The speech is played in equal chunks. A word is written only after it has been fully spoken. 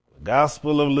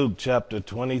Gospel of Luke, chapter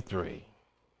 23,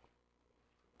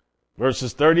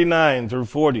 verses 39 through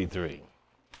 43.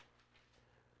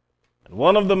 And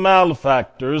one of the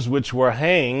malefactors which were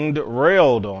hanged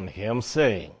railed on him,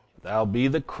 saying, Thou be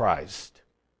the Christ,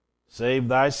 save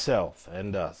thyself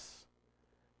and us.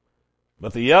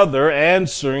 But the other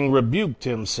answering rebuked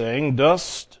him, saying,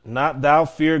 Dost not thou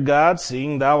fear God,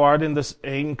 seeing thou art in the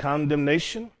same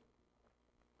condemnation?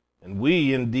 And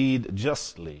we indeed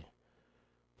justly,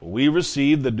 for we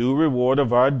receive the due reward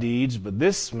of our deeds, but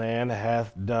this man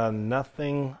hath done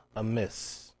nothing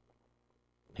amiss.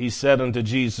 He said unto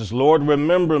Jesus, Lord,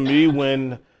 remember me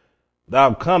when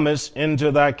thou comest into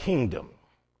thy kingdom.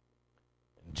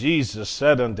 And Jesus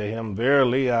said unto him,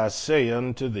 Verily I say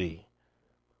unto thee,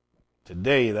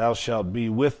 today thou shalt be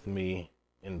with me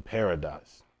in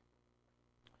paradise.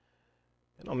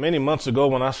 Many months ago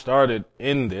when I started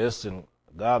in this, and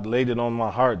God laid it on my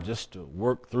heart just to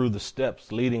work through the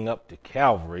steps leading up to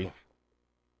Calvary,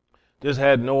 just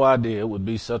had no idea it would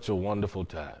be such a wonderful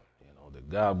time. That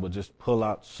God would just pull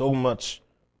out so much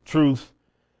truth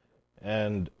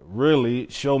and really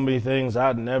show me things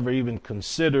I'd never even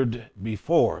considered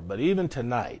before. But even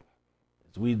tonight,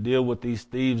 as we deal with these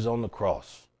thieves on the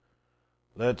cross,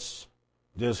 let's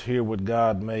just hear what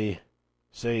God may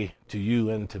say to you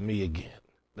and to me again.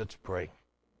 Let's pray.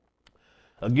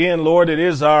 Again, Lord, it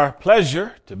is our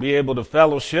pleasure to be able to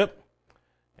fellowship.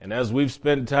 And as we've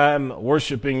spent time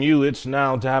worshiping you, it's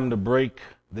now time to break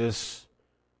this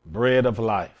bread of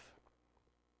life.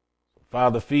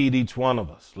 Father, feed each one of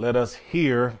us. Let us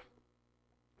hear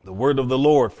the word of the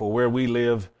Lord for where we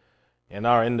live in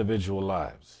our individual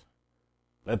lives.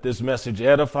 Let this message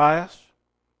edify us.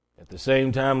 At the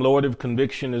same time, Lord, if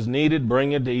conviction is needed,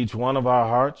 bring it to each one of our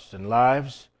hearts and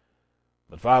lives.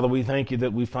 But Father, we thank you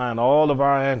that we find all of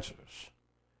our answers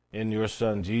in your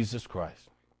Son, Jesus Christ.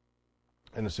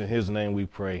 And it's in his name we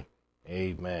pray.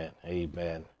 Amen.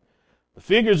 Amen. The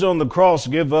figures on the cross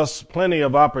give us plenty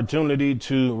of opportunity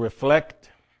to reflect.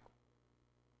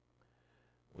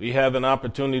 We have an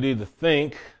opportunity to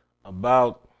think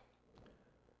about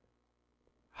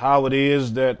how it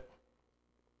is that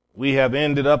we have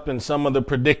ended up in some of the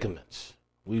predicaments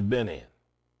we've been in.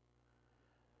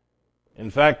 In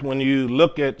fact, when you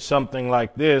look at something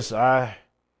like this, I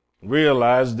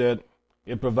realize that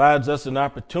it provides us an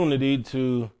opportunity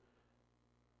to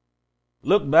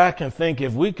look back and think,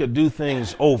 if we could do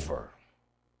things over,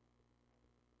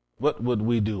 what would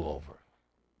we do over?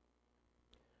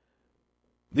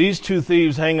 These two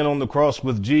thieves hanging on the cross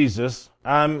with Jesus,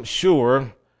 I'm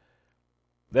sure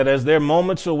that as they're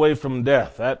moments away from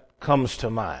death, that comes to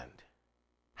mind.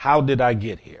 How did I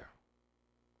get here?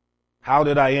 How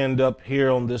did I end up here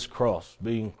on this cross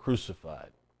being crucified?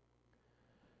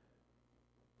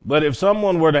 But if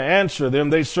someone were to answer them,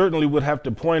 they certainly would have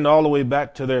to point all the way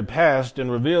back to their past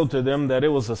and reveal to them that it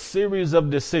was a series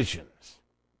of decisions,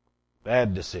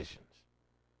 bad decisions,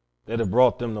 that have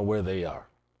brought them to where they are.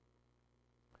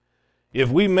 If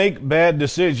we make bad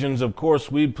decisions, of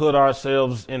course, we put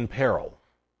ourselves in peril.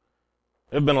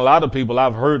 There have been a lot of people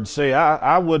I've heard say,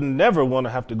 I would never want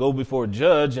to have to go before a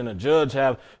judge and a judge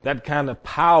have that kind of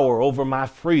power over my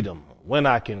freedom, when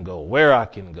I can go, where I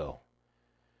can go.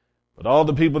 But all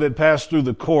the people that pass through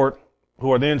the court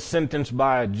who are then sentenced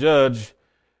by a judge,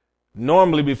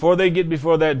 normally before they get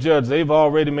before that judge, they've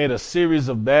already made a series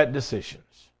of bad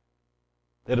decisions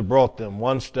that have brought them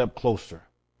one step closer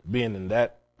to being in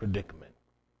that predicament.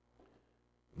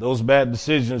 Those bad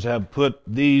decisions have put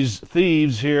these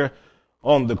thieves here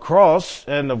on the cross,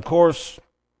 and of course,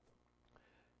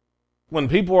 when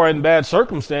people are in bad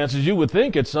circumstances, you would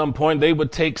think at some point they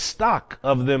would take stock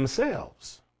of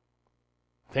themselves.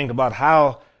 Think about,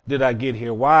 how did I get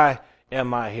here? Why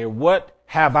am I here? What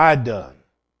have I done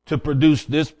to produce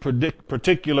this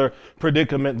particular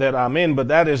predicament that I'm in? But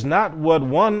that is not what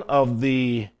one of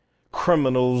the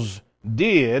criminals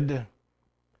did.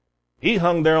 He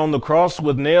hung there on the cross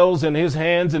with nails in his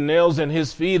hands and nails in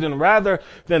his feet. And rather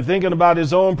than thinking about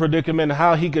his own predicament,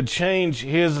 how he could change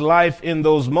his life in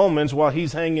those moments while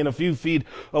he's hanging a few feet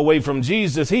away from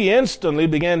Jesus, he instantly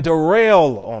began to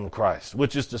rail on Christ,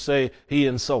 which is to say, he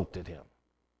insulted him,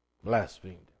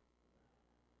 blasphemed him.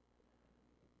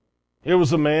 Here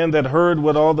was a man that heard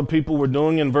what all the people were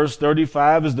doing in verse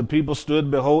 35 as the people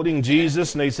stood beholding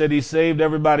Jesus, and they said he saved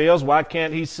everybody else. Why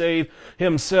can't he save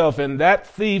himself? And that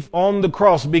thief on the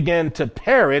cross began to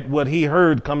parrot what he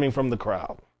heard coming from the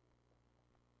crowd.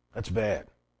 That's bad.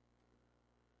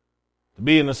 To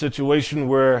be in a situation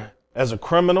where, as a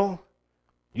criminal,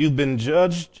 you've been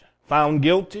judged, found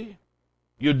guilty,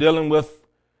 you're dealing with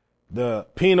the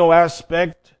penal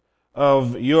aspect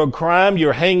of your crime.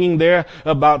 You're hanging there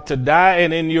about to die.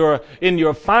 And in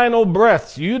your final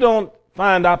breaths, you don't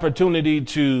find opportunity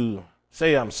to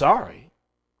say, I'm sorry.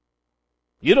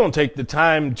 You don't take the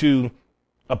time to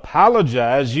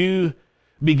apologize. You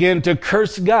begin to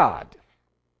curse God.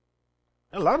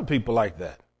 A lot of people like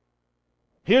that.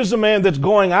 Here's a man that's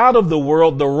going out of the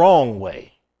world the wrong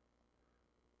way.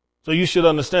 So you should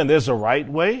understand there's a right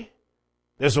way.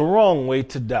 There's a wrong way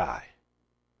to die.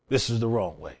 This is the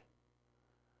wrong way.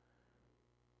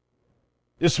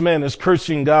 This man is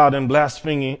cursing God and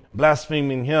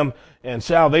blaspheming him, and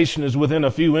salvation is within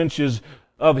a few inches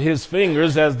of his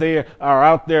fingers as they are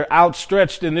out there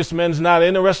outstretched, and this man's not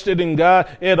interested in God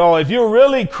at all. If you're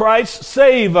really Christ,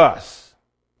 save us.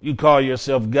 You call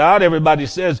yourself God. Everybody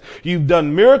says you've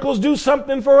done miracles. Do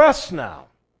something for us now.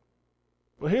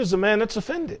 Well, here's a man that's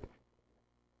offended.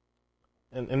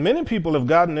 And many people have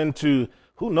gotten into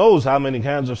who knows how many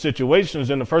kinds of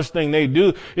situations, and the first thing they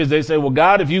do is they say, well,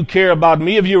 God, if you care about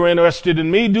me, if you're interested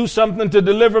in me, do something to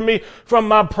deliver me from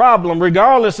my problem,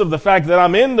 regardless of the fact that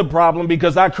I'm in the problem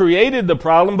because I created the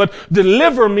problem, but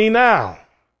deliver me now.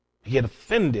 You get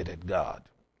offended at God.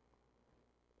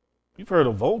 You've heard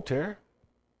of Voltaire.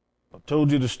 I've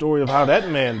told you the story of how that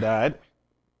man died. It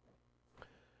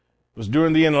was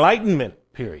during the Enlightenment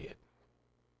period.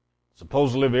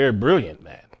 Supposedly a very brilliant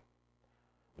man.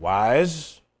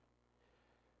 Wise.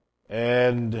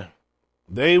 And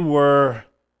they were,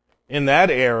 in that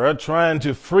era, trying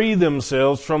to free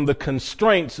themselves from the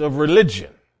constraints of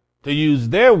religion. To use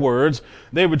their words,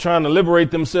 they were trying to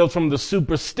liberate themselves from the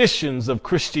superstitions of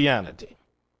Christianity.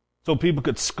 So people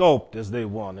could sculpt as they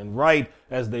want and write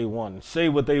as they want and say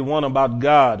what they want about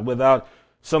God without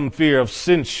some fear of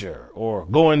censure or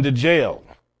going to jail.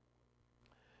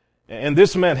 And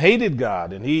this man hated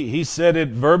God, and he said it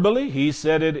verbally. He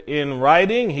said it in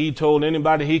writing. He told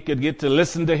anybody he could get to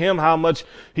listen to him how much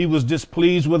he was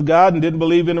displeased with God and didn't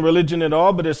believe in religion at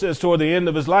all. But it says toward the end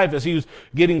of his life, as he was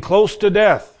getting close to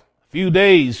death, a few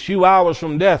days, few hours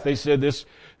from death, they said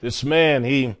this man,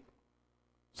 he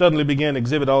suddenly began to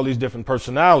exhibit all these different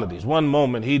personalities. One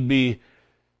moment he'd be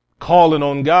calling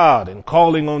on God and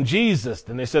calling on Jesus.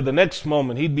 And they said the next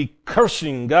moment he'd be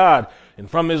cursing God, and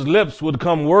from his lips would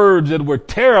come words that were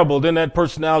terrible. Then that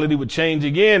personality would change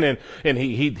again, and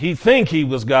he'd think he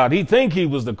was God. He'd think he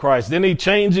was the Christ. Then he'd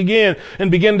change again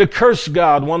and begin to curse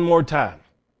God one more time.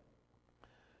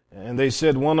 And they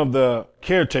said one of the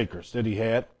caretakers that he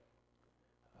had,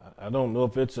 I don't know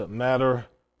if it's a matter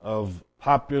of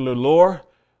popular lore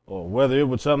or whether it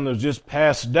was something that was just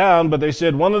passed down, but they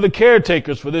said one of the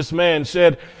caretakers for this man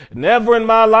said, never in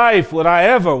my life would I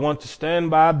ever want to stand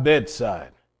by a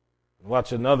bedside and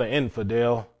watch another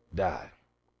infidel die.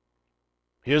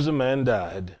 Here's a man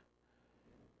died,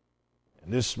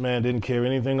 and this man didn't care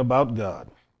anything about God.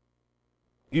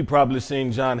 You've probably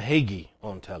seen John Hagee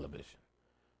on television.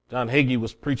 John Hagee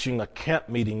was preaching a camp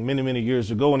meeting many, many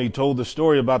years ago, and he told the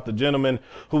story about the gentleman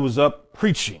who was up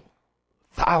preaching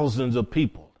thousands of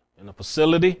people in a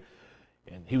facility,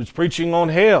 and he was preaching on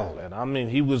hell. And I mean,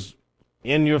 he was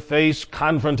in your face,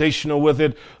 confrontational with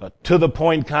it, to the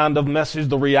point kind of message,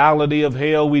 the reality of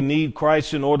hell. We need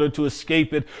Christ in order to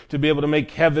escape it, to be able to make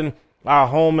heaven our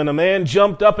home. And a man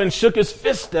jumped up and shook his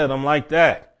fist at him like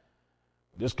that.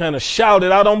 Just kind of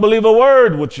shouted, I don't believe a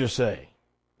word what you're saying.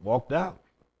 Walked out.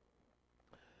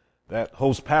 That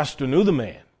host pastor knew the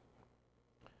man.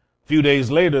 A few days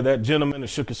later, that gentleman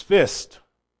shook his fist.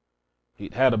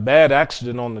 He'd had a bad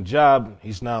accident on the job.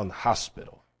 He's now in the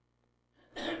hospital.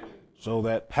 So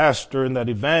that pastor and that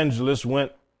evangelist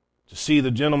went to see the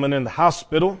gentleman in the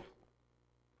hospital.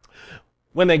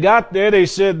 When they got there, they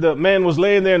said the man was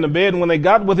laying there in the bed. And when they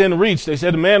got within reach, they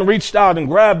said the man reached out and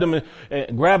grabbed him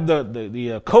and grabbed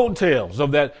the coattails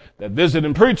of that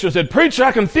visiting preacher. Said, preacher,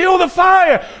 I can feel the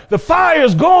fire. The fire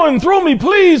is going through me.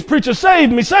 Please, preacher,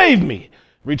 save me, save me.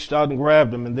 Reached out and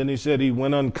grabbed him. And then he said he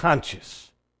went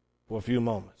unconscious for a few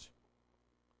moments.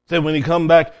 Said when he come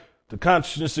back to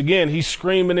consciousness again, he's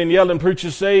screaming and yelling,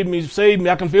 preacher, save me, save me.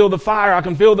 I can feel the fire. I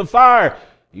can feel the fire.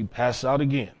 He'd pass out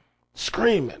again,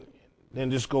 screaming, then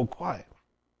just go quiet.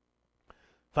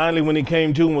 Finally, when he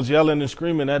came to and was yelling and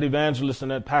screaming, that evangelist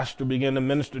and that pastor began to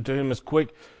minister to him as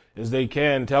quick as they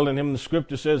can, telling him the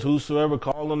scripture says, whosoever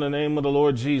call on the name of the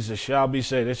Lord Jesus shall be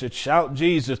saved. They said, shout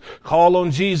Jesus. Call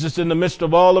on Jesus in the midst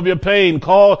of all of your pain.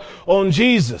 Call on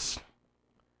Jesus.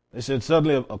 They said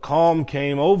suddenly a calm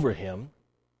came over him.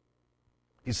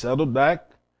 He settled back,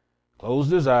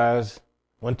 closed his eyes,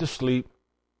 went to sleep,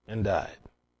 and died.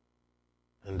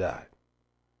 And died.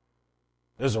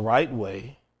 There's a right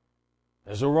way.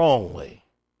 There's a wrong way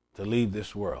to leave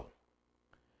this world.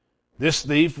 This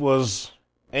thief was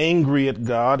angry at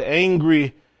God,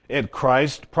 angry at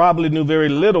Christ, probably knew very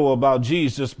little about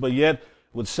Jesus, but yet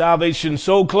with salvation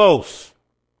so close,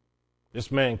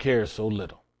 this man cares so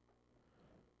little.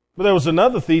 But there was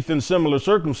another thief in similar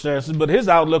circumstances, but his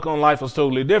outlook on life was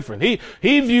totally different. He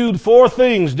viewed four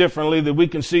things differently that we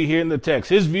can see here in the text.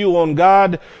 His view on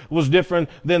God was different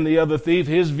than the other thief.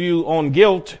 His view on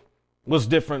guilt was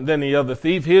different than the other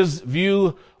thief. His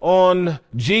view on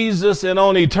Jesus and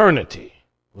on eternity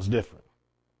was different.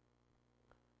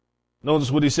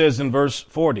 Notice what he says in verse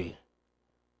 40.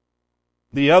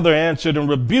 The other answered and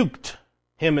rebuked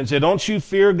him and said, "Don't you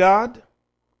fear God?"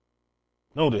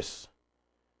 Notice.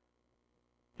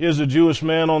 Here's a Jewish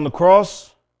man on the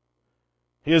cross.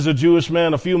 Here's a Jewish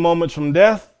man a few moments from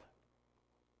death.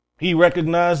 He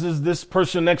recognizes this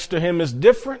person next to him is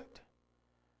different.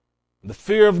 The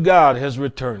fear of God has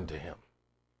returned to him.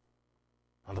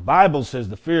 Now, the Bible says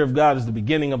the fear of God is the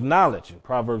beginning of knowledge in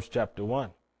Proverbs chapter 1.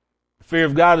 The fear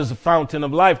of God is the fountain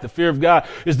of life. The fear of God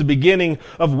is the beginning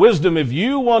of wisdom. If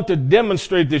you want to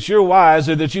demonstrate that you're wise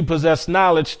or that you possess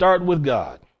knowledge, start with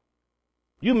God.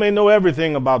 You may know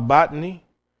everything about botany.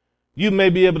 You may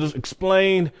be able to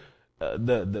explain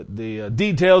the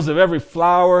details of every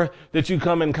flower that you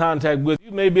come in contact with.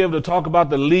 You may be able to talk about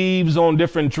the leaves on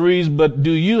different trees, but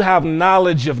do you have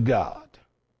knowledge of God?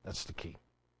 That's the key.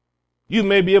 You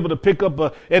may be able to pick up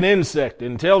an insect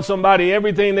and tell somebody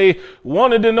everything they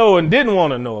wanted to know and didn't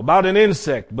want to know about an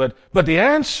insect, but the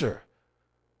answer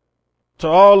to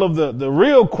all of the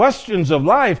real questions of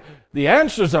life, the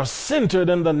answers are centered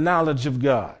in the knowledge of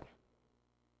God.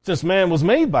 Since man was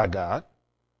made by God,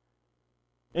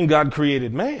 and God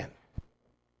created man,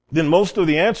 then most of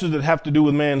the answers that have to do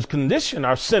with man's condition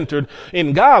are centered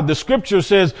in God. The scripture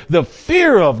says the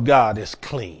fear of God is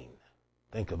clean.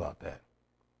 Think about that.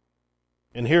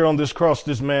 And here on this cross,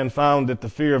 this man found that the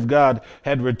fear of God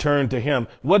had returned to him.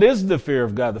 What is the fear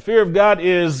of God? The fear of God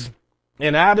is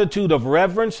an attitude of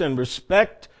reverence and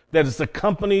respect that is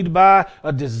accompanied by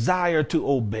a desire to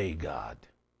obey God.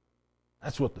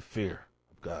 That's what the fear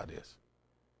God is.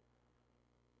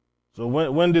 So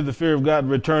when did the fear of God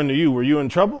return to you? Were you in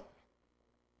trouble?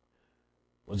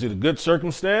 Was it a good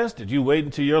circumstance? Did you wait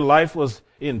until your life was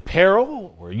in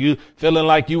peril? Were you feeling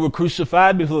like you were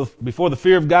crucified before the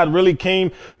fear of God really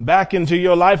came back into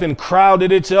your life and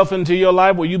crowded itself into your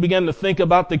life, where you began to think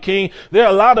about the King? There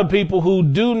are a lot of people who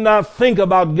do not think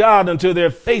about God until they're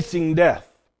facing death.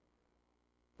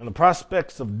 And the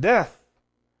prospects of death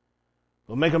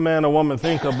will make a man or woman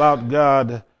think about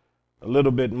God a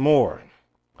little bit more.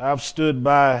 I've stood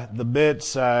by the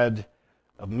bedside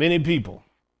of many people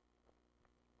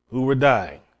who were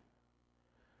dying.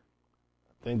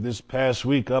 I think this past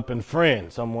week up in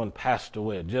Friend, someone passed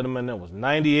away, a gentleman that was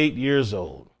 98 years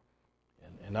old.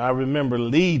 And I remember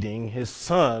leading his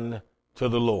son to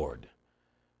the Lord.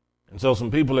 And so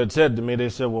some people had said to me, they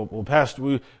said, well, Pastor,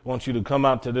 we want you to come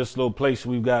out to this little place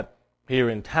we've got here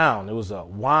in town. It was a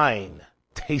wine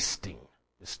tasting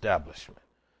establishment.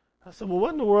 I said, well,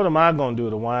 what in the world am I going to do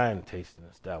at a wine tasting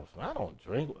establishment? I don't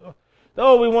drink.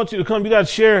 Oh, we want you to come. You got to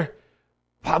share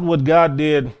about what God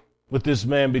did with this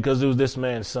man, because it was this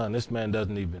man's son. This man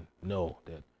doesn't even know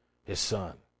that his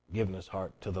son given his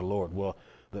heart to the Lord. Well,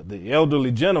 the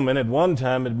elderly gentleman at one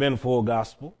time had been full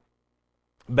gospel,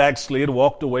 backslid,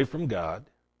 walked away from God.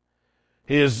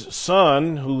 His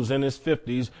son, who's in his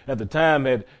 50s at the time,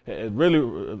 had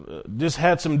really just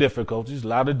had some difficulties, a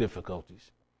lot of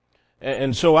difficulties.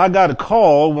 And so I got a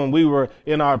call when we were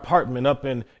in our apartment up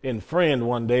in Friend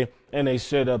one day, and they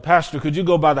said, Pastor, could you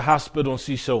go by the hospital and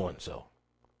see so-and-so?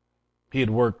 He had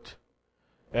worked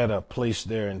at a place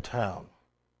there in town.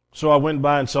 So I went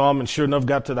by and saw him, and sure enough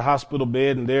got to the hospital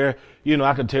bed, and there,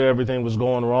 I could tell everything was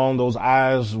going wrong. Those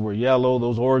eyes were yellow.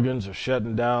 Those organs are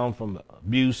shutting down from the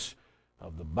abuse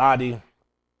of the body.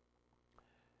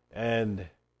 And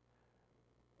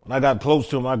when I got close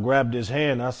to him, I grabbed his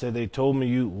hand. I said, they told me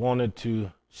you wanted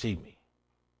to see me.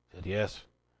 I said, yes.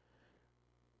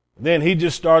 Then he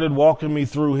just started walking me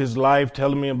through his life,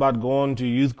 telling me about going to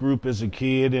youth group as a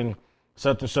kid and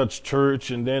such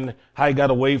church, and then how he got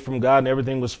away from God and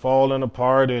everything was falling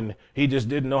apart, and he just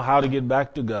didn't know how to get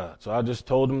back to God. So I just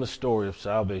told him the story of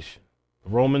salvation,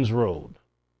 the Romans road.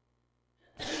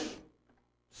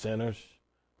 Sinners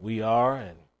we are,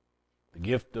 and the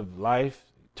gift of life,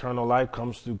 eternal life,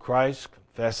 comes through Christ.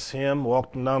 Confess him,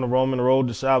 walk him down the Roman road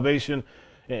to salvation.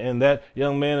 And that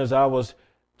young man, as I was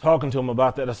talking to him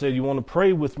about that, I said, you want to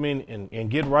pray with me and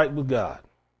get right with God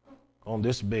on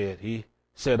this bed? He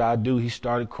said, I do. He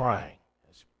started crying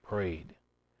as he prayed.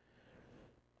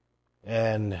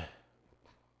 And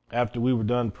after we were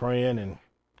done praying and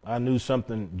I knew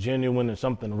something genuine and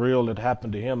something real had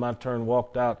happened to him. I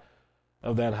walked out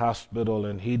of that hospital,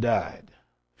 and he died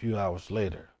a few hours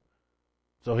later.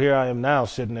 So here I am now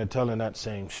sitting there telling that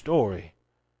same story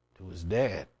to his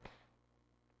dad.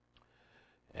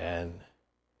 And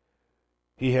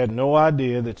he had no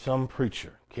idea that some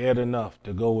preacher cared enough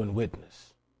to go and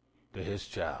witness to his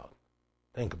child.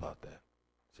 Think about that.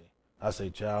 See, I say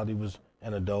child, he was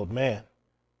an adult man.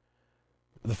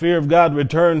 The fear of God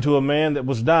returned to a man that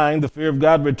was dying. The fear of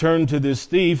God returned to this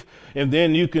thief. And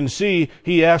then you can see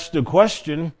he asked a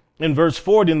question in verse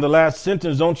 40 in the last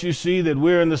sentence. Don't you see that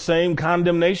we're in the same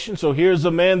condemnation? So here's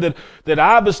a man that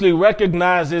obviously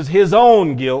recognizes his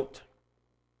own guilt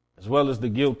as well as the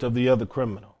guilt of the other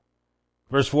criminal.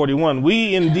 Verse 41,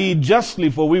 we indeed justly,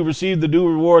 for we receive the due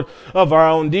reward of our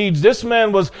own deeds. This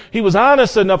man was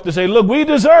honest enough to say, look, we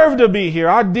deserve to be here.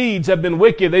 Our deeds have been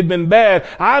wicked. They've been bad.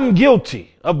 I'm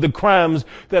guilty of the crimes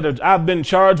that I've been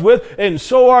charged with, and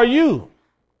so are you.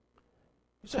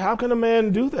 You say, how can a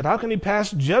man do that? How can he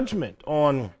pass judgment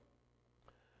on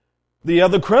the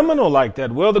other criminal like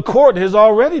that? Well, the court has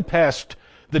already passed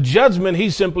the judgment.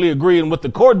 He's simply agreeing with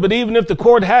the court. But even if the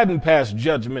court hadn't passed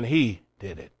judgment, he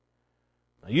did it.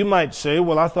 Now, you might say,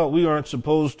 well, I thought we aren't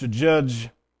supposed to judge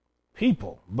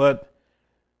people. But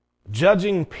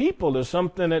judging people is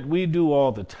something that we do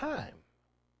all the time.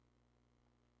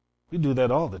 We do that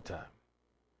all the time.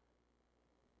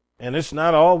 And it's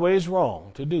not always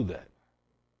wrong to do that.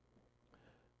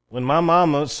 When my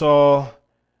mama saw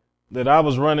that I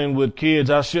was running with kids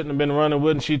I shouldn't have been running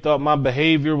with, and she thought my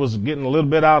behavior was getting a little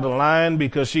bit out of line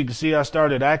because she could see I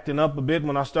started acting up a bit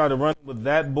when I started running with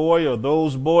that boy or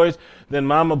those boys, then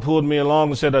mama pulled me along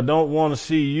and said, I don't want to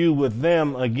see you with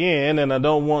them again, and I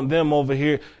don't want them over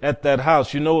here at that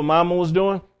house. You know what mama was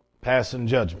doing? Passing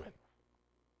judgment.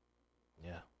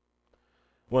 Yeah.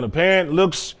 When a parent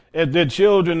looks at their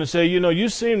children and say, you know, you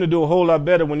seem to do a whole lot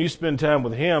better when you spend time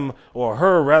with him or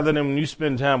her rather than when you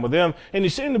spend time with them. And you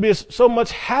seem to be so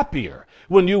much happier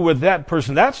when you're with that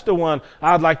person. That's the one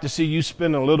I'd like to see you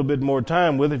spend a little bit more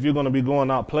time with if you're going to be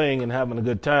going out playing and having a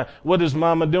good time. What is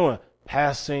mama doing?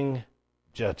 Passing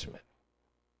judgment.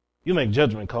 You make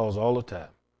judgment calls all the time.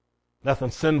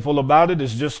 Nothing sinful about it.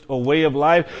 It's just a way of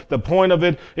life. The point of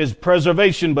it is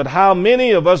preservation. But how many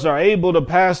of us are able to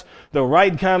pass the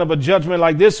right kind of a judgment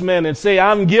like this man and say,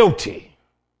 I'm guilty.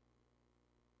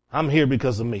 I'm here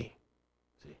because of me.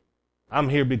 See, I'm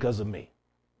here because of me.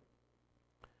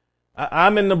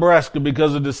 I'm in Nebraska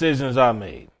because of decisions I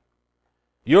made.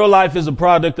 Your life is a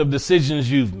product of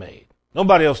decisions you've made.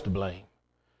 Nobody else to blame.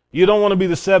 You don't want to be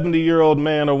the 70-year-old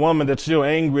man or woman that's still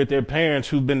angry at their parents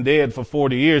who've been dead for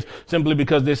 40 years simply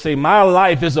because they say, my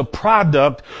life is a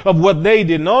product of what they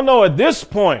did. No, at this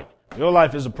point, your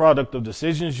life is a product of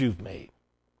decisions you've made.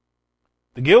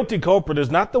 The guilty culprit is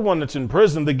not the one that's in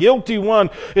prison. The guilty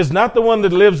one is not the one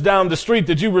that lives down the street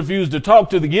that you refuse to talk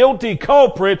to. The guilty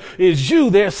culprit is you.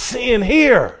 They're seeing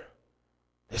here.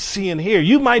 Seeing here.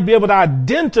 You might be able to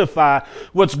identify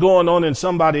what's going on in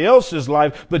somebody else's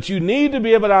life, but you need to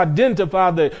be able to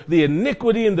identify the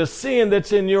iniquity and the sin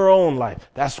that's in your own life.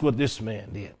 That's what this man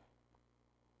did.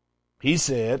 He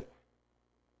said,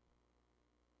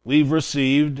 we've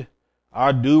received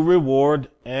our due reward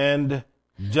and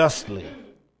justly.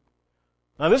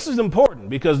 Now this is important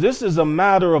because this is a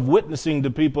matter of witnessing to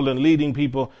people and leading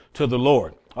people to the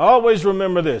Lord. Always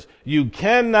remember this. You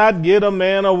cannot get a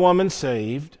man or woman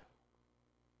saved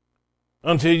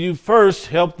until you first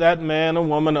help that man or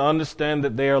woman to understand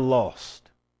that they are lost.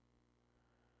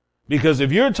 Because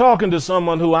if you're talking to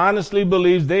someone who honestly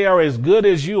believes they are as good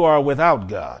as you are without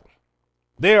God,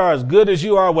 they are as good as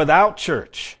you are without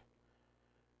church,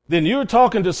 then you're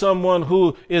talking to someone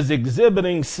who is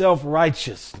exhibiting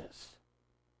self-righteousness.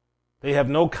 They have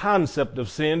no concept of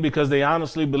sin because they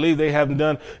honestly believe they haven't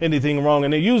done anything wrong.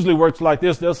 And it usually works like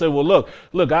this. They'll say, well,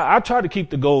 look, I try to keep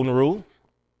the golden rule.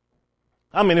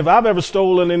 I mean, if I've ever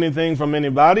stolen anything from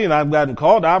anybody and I've gotten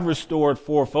caught, I've restored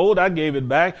fourfold. I gave it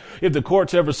back. If the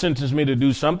courts ever sentenced me to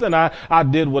do something, I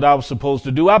did what I was supposed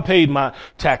to do. I paid my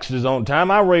taxes on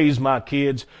time. I raised my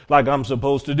kids like I'm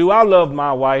supposed to do. I loved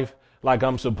my wife like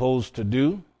I'm supposed to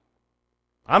do.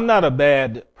 I'm not a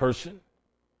bad person.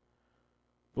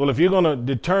 Well, if you're going to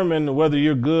determine whether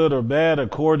you're good or bad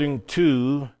according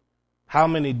to how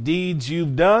many deeds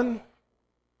you've done,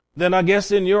 then I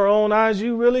guess in your own eyes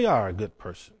you really are a good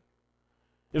person.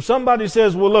 If somebody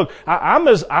says, well, look, I'm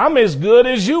as good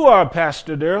as you are,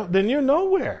 Pastor Darrell, then you're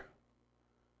nowhere.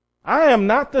 I am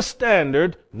not the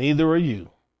standard, neither are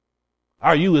you.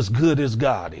 Are you as good as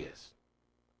God is?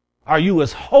 Are you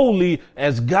as holy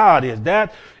as God is?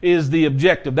 That is the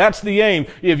objective. That's the aim.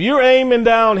 If you're aiming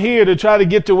down here to try to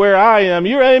get to where I am,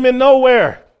 you're aiming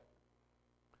nowhere.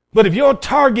 But if your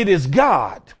target is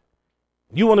God,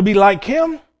 you want to be like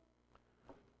him,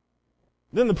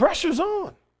 then the pressure's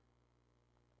on.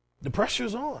 The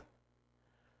pressure's on.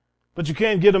 But you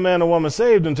can't get a man or woman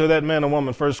saved until that man or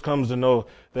woman first comes to know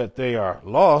that they are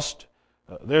lost.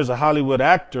 There's a Hollywood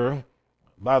actor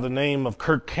by the name of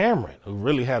Kirk Cameron who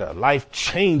really had a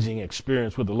life-changing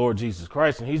experience with the Lord Jesus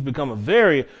Christ, and he's become a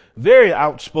very, very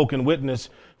outspoken witness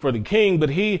for the King. But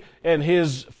he and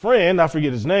his friend, I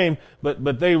forget his name,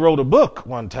 but they wrote a book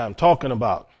one time talking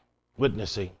about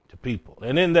witnessing to people.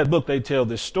 And in that book, they tell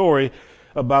this story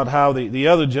about how the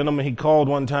other gentleman, he called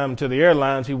one time to the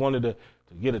airlines. He wanted to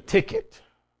get a ticket.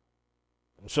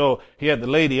 And so he had the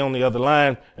lady on the other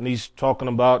line, and he's talking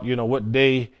about, what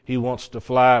day he wants to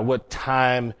fly, what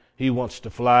time he wants to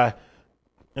fly.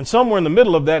 And somewhere in the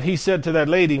middle of that, he said to that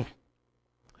lady,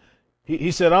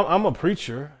 he said, I'm a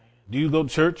preacher. Do you go to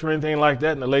church or anything like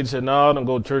that? And the lady said, no, I don't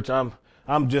go to church.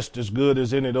 I'm just as good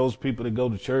as any of those people that go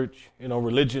to church.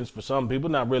 Religion's for some people,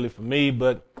 not really for me,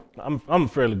 but I'm a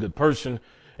fairly good person.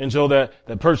 And so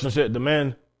that person said, the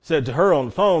man said to her on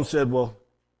the phone, said, well,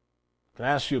 can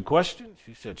I ask you a question?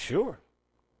 She said, sure.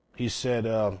 He said,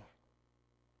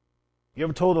 you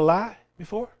ever told a lie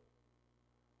before?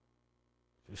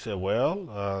 She said,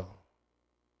 well,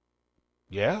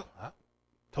 yeah, I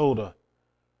told a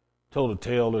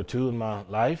tale or two in my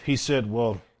life. He said,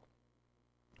 well,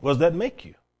 what does that make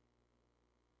you?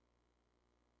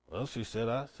 Well, she said,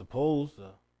 I suppose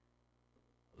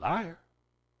a liar.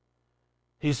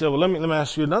 He said, well, let me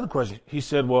ask you another question. He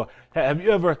said, well, have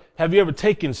you ever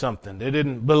taken something that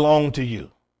didn't belong to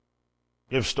you?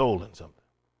 You've stolen something.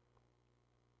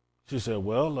 She said,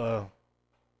 well,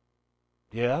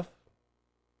 yeah,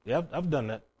 I've done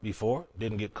that before.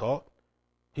 Didn't get caught.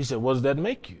 He said, what does that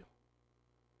make you?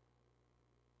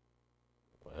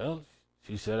 Well,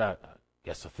 she said, I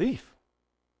guess a thief.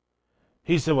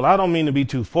 He said, well, I don't mean to be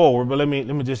too forward, but let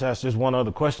me just ask this one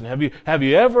other question. Have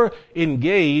you ever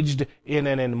engaged in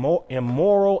an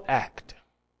immoral act?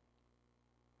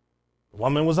 The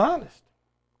woman was honest.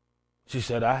 She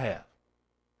said, I have.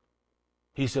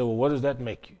 He said, well, what does that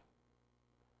make you?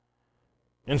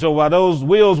 And so while those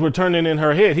wheels were turning in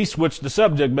her head, he switched the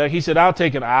subject back. He said, I'll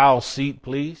take an aisle seat,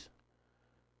 please.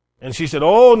 And she said,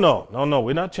 oh, no,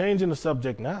 we're not changing the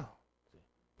subject now.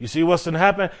 You see what's going to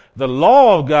happen? The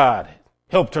law of God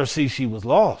helped her see she was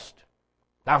lost.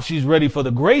 Now she's ready for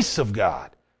the grace of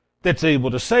God that's able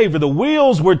to save her. The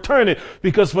wheels were turning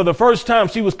because for the first time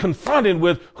she was confronted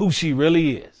with who she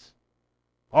really is.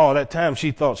 All that time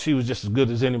she thought she was just as good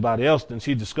as anybody else. Then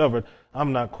she discovered,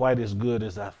 I'm not quite as good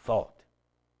as I thought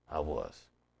I was.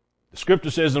 The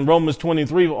scripture says in Romans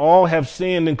 23, all have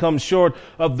sinned and come short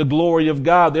of the glory of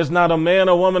God. There's not a man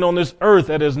or woman on this earth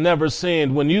that has never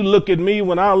sinned. When you look at me,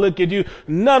 when I look at you,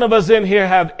 none of us in here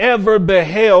have ever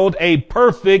beheld a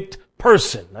perfect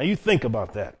person. Now you think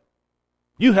about that.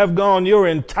 You have gone your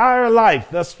entire life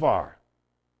thus far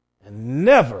and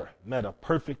never met a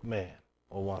perfect man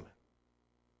or woman.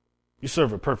 You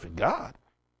serve a perfect God,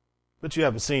 but you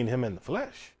haven't seen him in the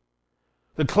flesh.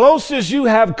 The closest you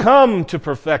have come to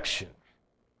perfection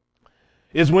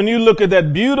is when you look at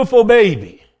that beautiful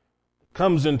baby that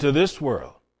comes into this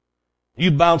world.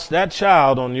 You bounce that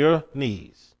child on your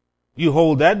knees. You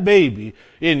hold that baby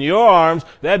in your arms.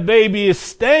 That baby is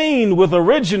stained with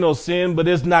original sin, but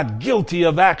is not guilty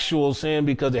of actual sin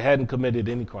because it hadn't committed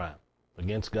any crime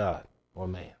against God or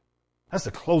man. That's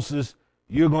the closest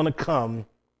you're going to come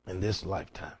in this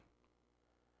lifetime.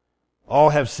 All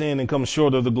have sinned and come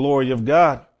short of the glory of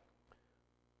God.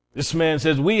 This man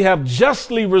says, we have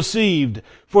justly received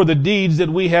for the deeds that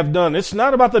we have done. It's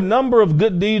not about the number of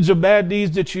good deeds or bad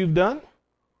deeds that you've done.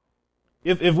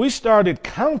 If we started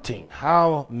counting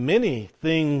how many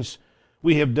things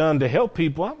we have done to help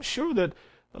people, I'm sure that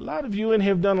a lot of you in here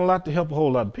have done a lot to help a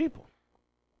whole lot of people.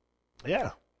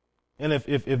 Yeah. And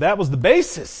if that was the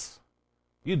basis,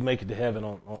 you'd make it to heaven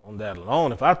on that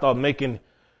alone. If I thought making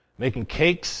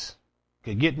cakes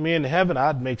could get me into heaven,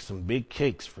 I'd make some big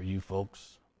cakes for you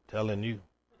folks. I'm telling you.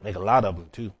 Make a lot of them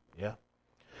too. Yeah.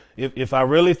 If I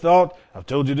really thought, I've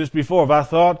told you this before, if I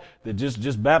thought that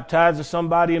just baptizing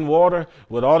somebody in water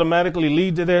would automatically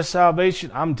lead to their salvation,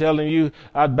 I'm telling you,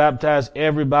 I'd baptize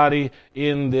everybody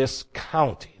in this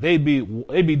county. They'd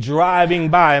be driving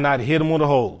by and I'd hit them with a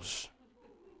hose.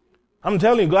 I'm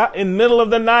telling you, in the middle of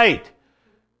the night,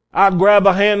 I'd grab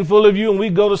a handful of you and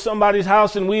we'd go to somebody's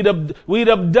house and we'd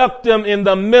abduct them in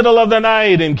the middle of the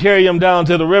night and carry them down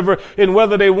to the river. And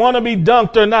whether they want to be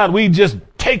dunked or not, we just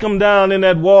take them down in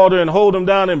that water and hold them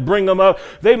down and bring them up.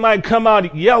 They might come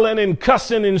out yelling and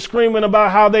cussing and screaming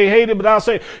about how they hate it, but I'll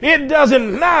say, it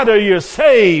doesn't matter, you're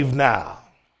saved now.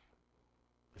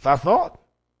 If I thought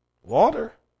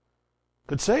water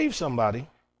could save somebody,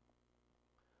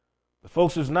 but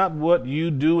folks, it's not what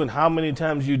you do and how many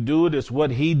times you do it, it's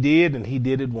what he did, and he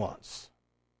did it once.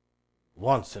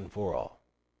 Once and for all.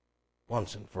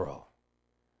 Once and for all.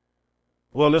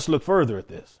 Well, let's look further at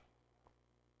this.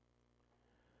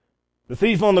 The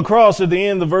thief on the cross at the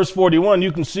end of verse 41,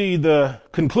 you can see the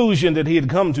conclusion that he had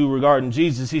come to regarding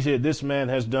Jesus. He said, this man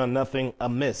has done nothing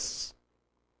amiss.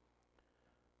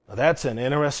 Now that's an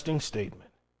interesting statement.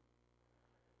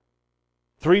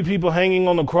 3 people hanging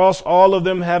on the cross, all of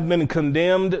them have been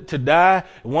condemned to die.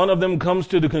 One of them comes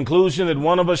to the conclusion that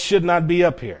one of us should not be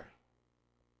up here.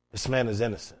 This man is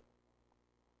innocent.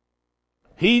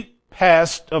 He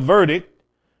passed a verdict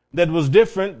that was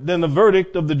different than the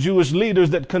verdict of the Jewish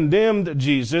leaders that condemned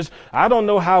Jesus. I don't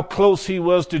know how close he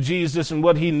was to Jesus and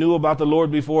what he knew about the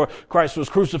Lord before Christ was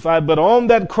crucified, but on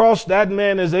that cross, that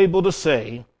man is able to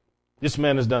say, this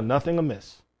man has done nothing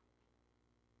amiss.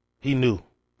 He knew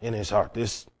in his heart,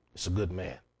 this is a good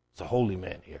man. It's a holy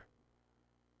man here.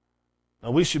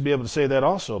 Now we should be able to say that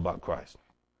also about Christ.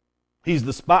 He's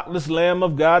the spotless Lamb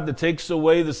of God that takes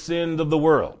away the sin of the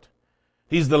world.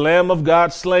 He's the Lamb of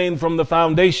God slain from the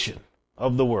foundation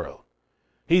of the world.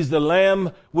 He's the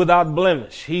Lamb without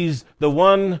blemish. He's the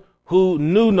one who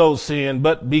knew no sin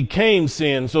but became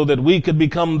sin so that we could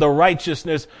become the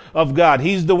righteousness of God.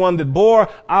 He's the one that bore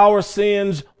our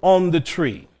sins on the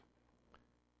tree.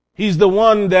 He's the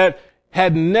one that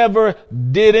had never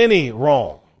did any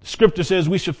wrong. The scripture says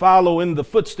we should follow in the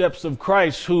footsteps of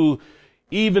Christ, who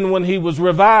even when he was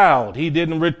reviled, he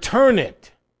didn't return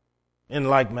it in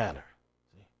like manner.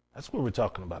 That's what we're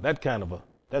talking about. That kind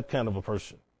of a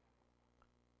person.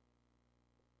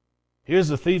 Here's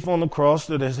a thief on the cross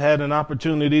that has had an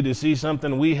opportunity to see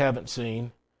something we haven't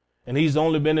seen. And he's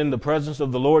only been in the presence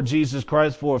of the Lord Jesus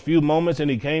Christ for a few moments,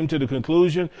 and he came to the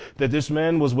conclusion that this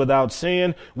man was without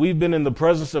sin. We've been in the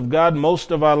presence of God most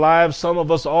of our lives, some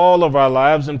of us all of our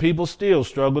lives, and people still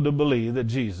struggle to believe that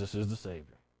Jesus is the Savior.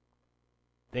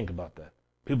 Think about that.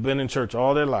 People have been in church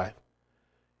all their life,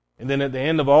 and then at the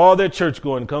end of all their church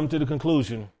going, come to the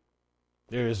conclusion,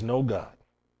 there is no God.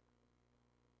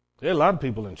 There are a lot of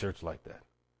people in church like that.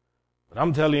 But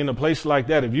I'm telling you, in a place like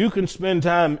that, if you can spend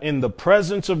time in the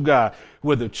presence of God,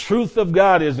 where the truth of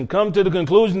God is, and come to the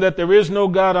conclusion that there is no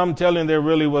God, I'm telling you, there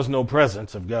really was no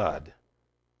presence of God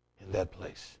in that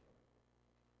place.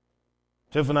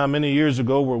 Tiff and I, many years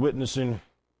ago, were witnessing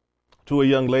to a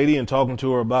young lady and talking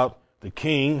to her about the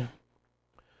King.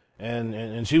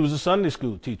 And she was a Sunday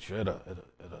school teacher at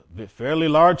a fairly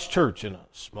large church in a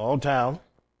small town.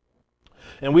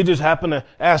 And we just happened to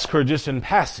ask her just in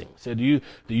passing, said, do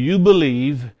you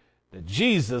believe that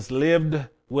Jesus lived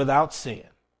without sin?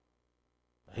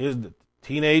 Here's the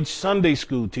teenage Sunday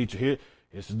school teacher here.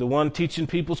 This is the one teaching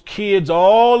people's kids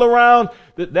all around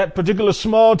that particular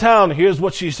small town. Here's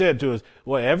what she said to us.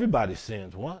 Well, everybody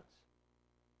sins once.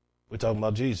 We're talking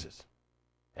about Jesus.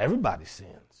 Everybody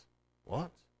sins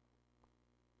once.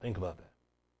 Think about that.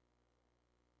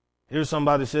 Here's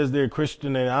somebody says they're a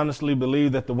Christian and honestly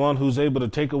believe that the one who's able to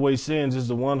take away sins is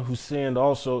the one who sinned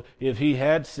also. If he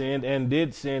had sinned and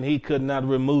did sin, he could not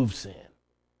remove sin.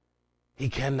 He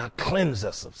cannot cleanse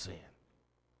us of sin.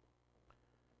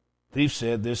 Thief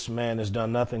said this man has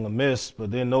done nothing amiss,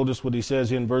 but then notice what he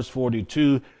says in verse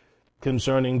 42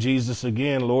 concerning Jesus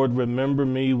again. Lord, remember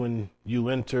me when you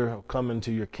enter or come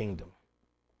into your kingdom.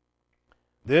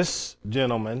 This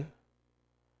gentleman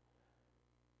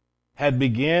had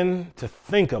begun to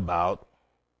think about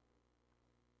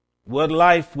what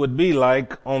life would be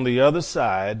like on the other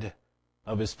side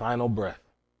of his final breath.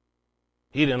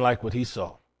 He didn't like what he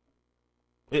saw.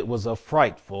 It was a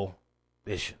frightful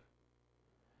vision.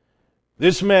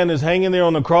 This man is hanging there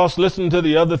on the cross, listening to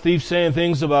the other thief saying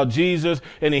things about Jesus,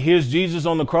 and he hears Jesus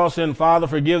on the cross saying, Father,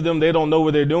 forgive them. They don't know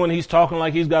what they're doing. He's talking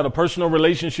like he's got a personal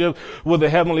relationship with the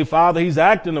Heavenly Father. He's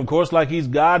acting, of course, like he's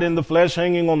God in the flesh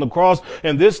hanging on the cross.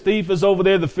 And this thief is over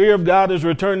there. The fear of God is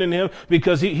returning him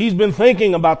because he's been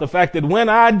thinking about the fact that when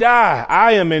I die,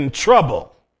 I am in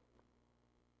trouble.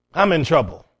 I'm in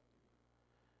trouble.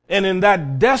 And in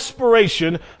that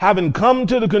desperation, having come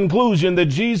to the conclusion that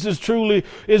Jesus truly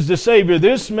is the Savior,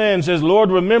 this man says, Lord,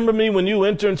 remember me when you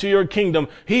enter into your kingdom.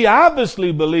 He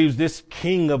obviously believes this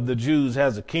King of the Jews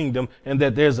has a kingdom and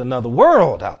that there's another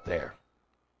world out there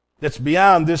that's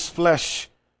beyond this flesh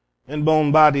and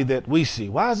bone body that we see.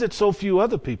 Why is it so few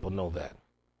other people know that?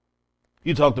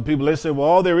 You talk to people, they say, well,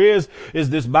 all there is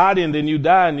this body, and then you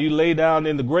die and you lay down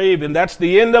in the grave, and that's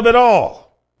the end of it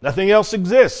all. Nothing else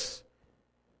exists.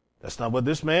 That's not what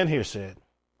this man here said.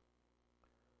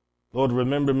 Lord,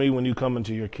 remember me when you come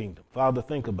into your kingdom. Father,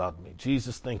 think about me.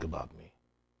 Jesus, think about me.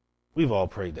 We've all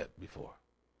prayed that before.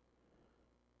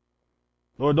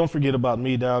 Lord, don't forget about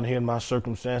me down here in my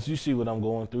circumstance. You see what I'm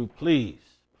going through. Please,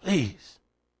 please,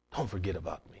 don't forget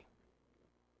about me.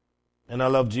 And I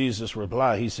love Jesus'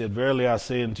 reply. He said, verily I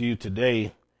say unto you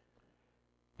today,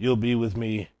 you'll be with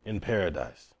me in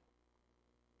paradise.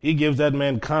 He gives that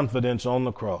man confidence on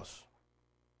the cross.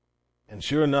 And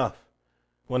sure enough,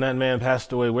 when that man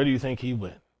passed away, where do you think he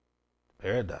went?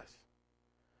 Paradise.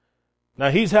 Now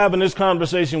he's having this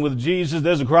conversation with Jesus.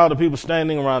 There's a crowd of people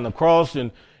standing around the cross,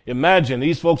 and imagine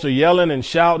these folks are yelling and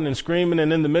shouting and screaming,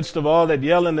 and in the midst of all that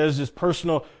yelling, there's this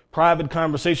personal, private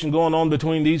conversation going on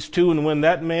between these two. And when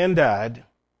that man died,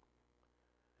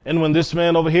 and when this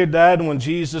man over here died, and when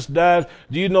Jesus died,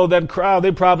 do you know that crowd,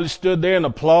 they probably stood there and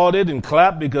applauded and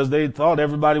clapped because they thought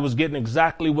everybody was getting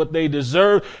exactly what they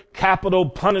deserved. Capital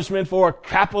punishment for a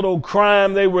capital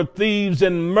crime. They were thieves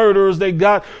and murderers. They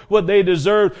got what they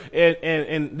deserved.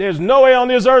 And there's no way on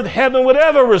this earth heaven would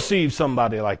ever receive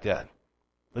somebody like that.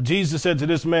 But Jesus said to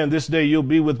this man, this day you'll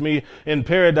be with me in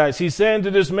paradise. He's saying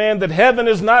to this man that heaven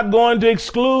is not going to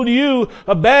exclude you,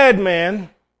 a bad man,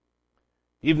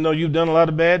 even though you've done a lot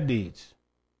of bad deeds.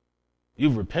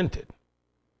 You've repented.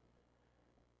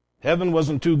 Heaven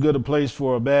wasn't too good a place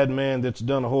for a bad man that's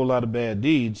done a whole lot of bad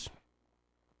deeds.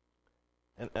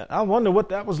 And I wonder what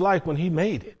that was like when he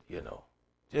made it,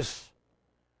 Just,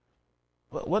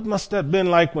 what must that have been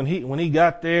like when he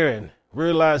got there and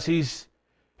realized he's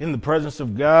in the presence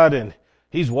of God, and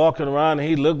he's walking around, and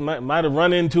he might have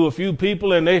run into a few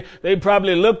people, and they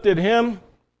probably looked at him.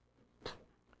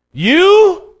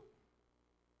 You?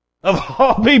 Of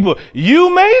all people,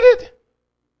 you made it?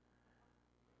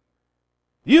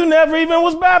 You never even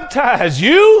was baptized.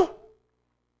 You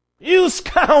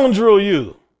scoundrel, you.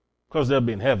 Of course, they'll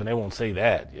be in heaven. They won't say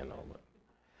that,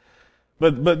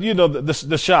 But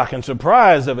the shock and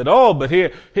surprise of it all. But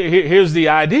here's the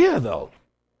idea, though.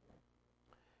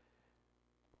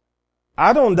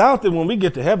 I don't doubt that when we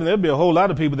get to heaven, there'll be a whole lot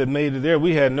of people that made it there.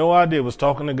 We had no idea was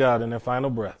talking to God in their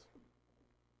final breath.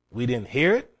 We didn't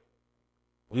hear it.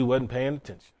 We wasn't paying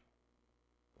attention.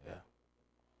 Yeah.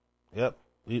 Yep.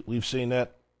 We've seen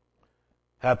that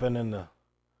happen in the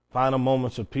final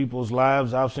moments of people's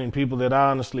lives. I've seen people that I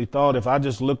honestly thought if I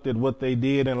just looked at what they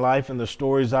did in life and the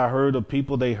stories I heard of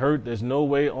people they hurt, there's no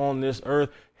way on this earth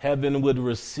heaven would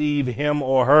receive him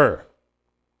or her.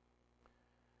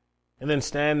 And then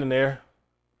standing there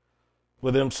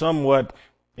with them somewhat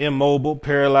immobile,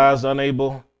 paralyzed,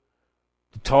 unable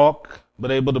to talk,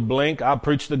 but able to blink. I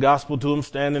preached the gospel to them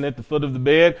standing at the foot of the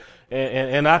bed,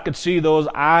 and I could see those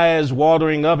eyes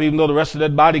watering up, even though the rest of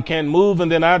that body can't move.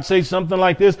 And then I'd say something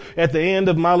like this at the end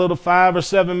of my little 5 or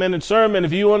 7 minute sermon.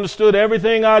 If you understood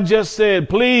everything I just said,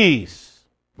 please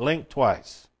blink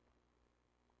twice.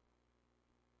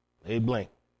 They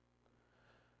blinked.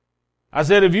 I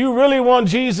said, if you really want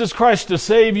Jesus Christ to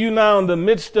save you now in the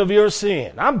midst of your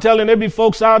sin, I'm telling there'd be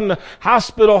folks out in the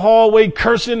hospital hallway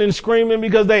cursing and screaming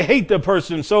because they hate the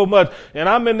person so much. And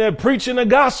I'm in there preaching the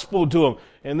gospel to them.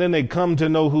 And then they come to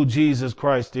know who Jesus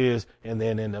Christ is and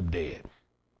then end up dead.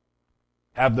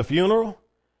 Have the funeral,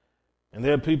 and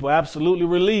there are people absolutely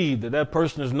relieved that that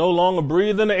person is no longer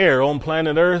breathing the air on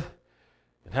planet Earth,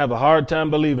 and have a hard time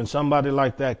believing somebody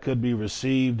like that could be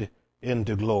received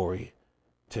into glory.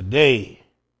 Today,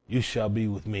 you shall be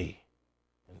with me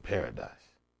in paradise.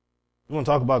 You want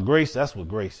to talk about grace? That's what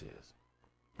grace is.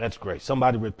 That's grace.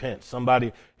 Somebody repents.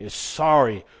 Somebody is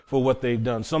sorry for what they've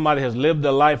done. Somebody has lived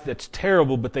a life that's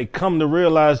terrible, but they come to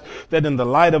realize that in the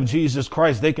light of Jesus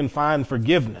Christ, they can find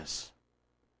forgiveness.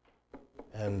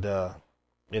 And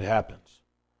it happens.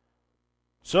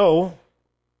 So,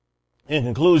 in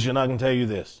conclusion, I can tell you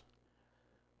this.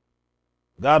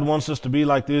 God wants us to be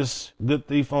like this good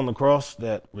thief on the cross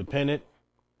that repented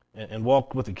and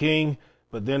walked with the King.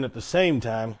 But then at the same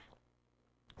time,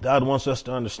 God wants us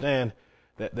to understand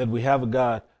that we have a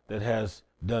God that has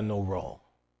done no wrong.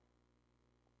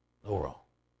 No wrong.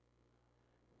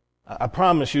 I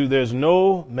promise you there's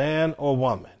no man or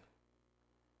woman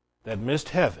that missed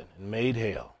heaven and made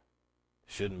hell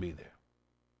shouldn't be there.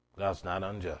 God's not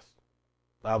unjust.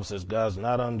 The Bible says God's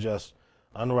not unjust,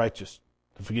 unrighteous,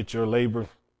 to forget your labor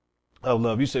of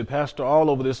love. You say, Pastor,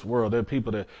 all over this world, there are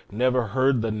people that never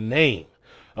heard the name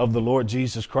of the Lord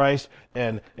Jesus Christ?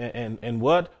 And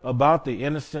what about the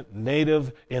innocent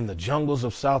native in the jungles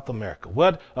of South America?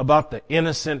 What about the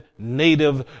innocent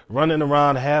native running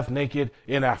around half naked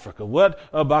in Africa? What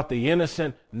about the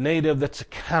innocent native that's a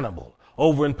cannibal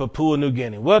over in Papua New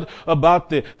Guinea? What about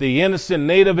the innocent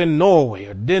native in Norway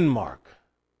or Denmark?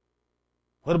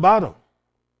 What about them?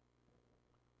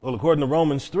 Well, according to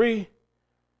Romans 3,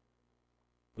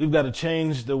 we've got to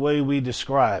change the way we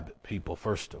describe people,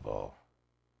 first of all.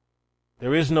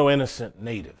 There is no innocent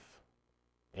native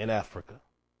in Africa.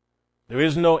 There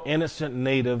is no innocent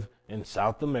native in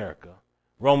South America.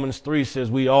 Romans 3 says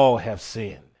we all have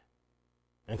sinned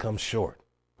and come short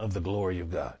of the glory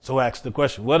of God. So ask the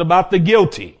question, what about the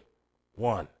guilty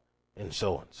one and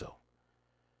so and so?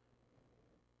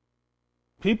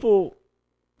 People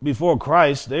before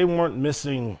Christ, they weren't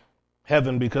missing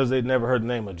heaven because they'd never heard the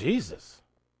name of Jesus.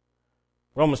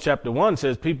 Romans chapter 1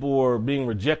 says people were being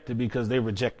rejected because they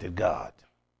rejected God.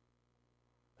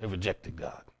 They rejected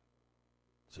God.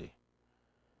 See?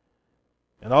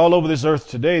 And all over this earth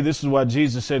today, this is why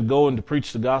Jesus said, go and to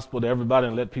preach the gospel to everybody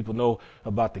and let people know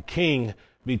about the King,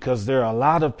 because there are a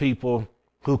lot of people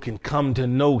who can come to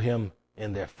know him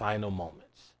in their final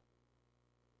moments.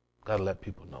 Got to let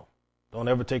people know. Don't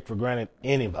ever take for granted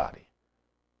anybody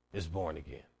is born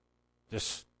again.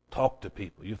 Just talk to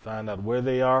people. You find out where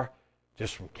they are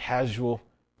just from casual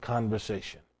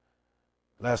conversation.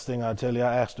 Last thing I'll tell you,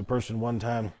 I asked a person one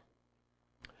time,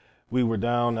 we were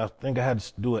down, I think I had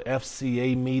to do a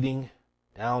FCA meeting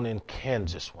down in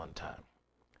Kansas one time.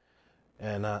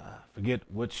 And I forget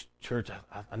which church,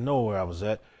 I know where I was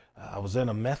at. I was in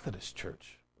a Methodist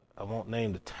church. I won't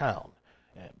name the town.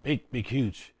 Big,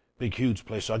 huge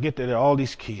place. So I get there, all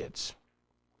these kids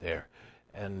there.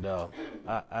 And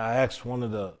I asked one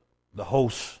of the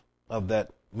hosts of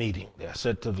that meeting there. I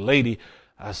said to the lady,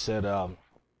 I said, are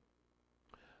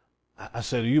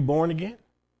you born again?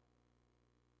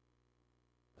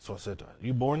 So I said to her, are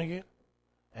you born again?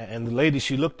 And the lady,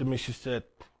 she looked at me, she said,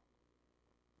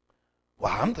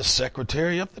 well, I'm the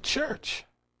secretary of the church.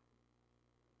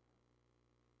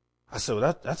 I said,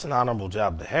 well, that's an honorable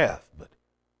job to have, but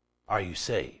are you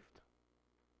saved?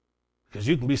 Because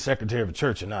you can be secretary of a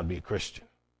church and not be a Christian.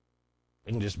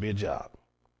 It can just be a job.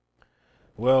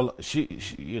 Well, she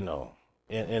you know,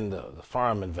 in the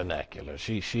farming vernacular,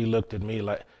 she looked at me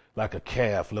like a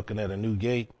calf looking at a new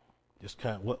gate. Just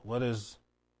kind of, what is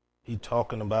he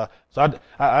talking about? So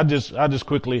I just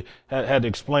quickly had to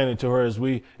explain it to her as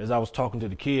I was talking to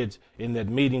the kids in that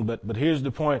meeting. But here's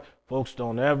the point, folks: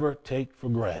 don't ever take for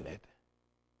granted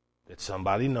that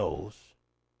somebody knows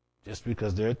just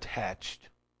because they're attached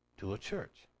to a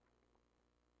church.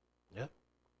 Yep.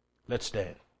 Let's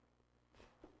stand.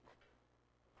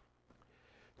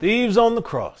 Thieves on the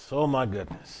cross. Oh my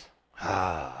goodness.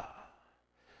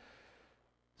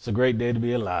 It's a great day to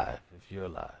be alive, if you're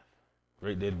alive.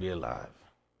 Great day to be alive.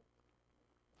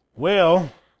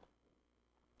 Well,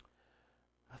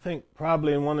 I think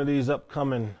probably in one of these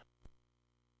upcoming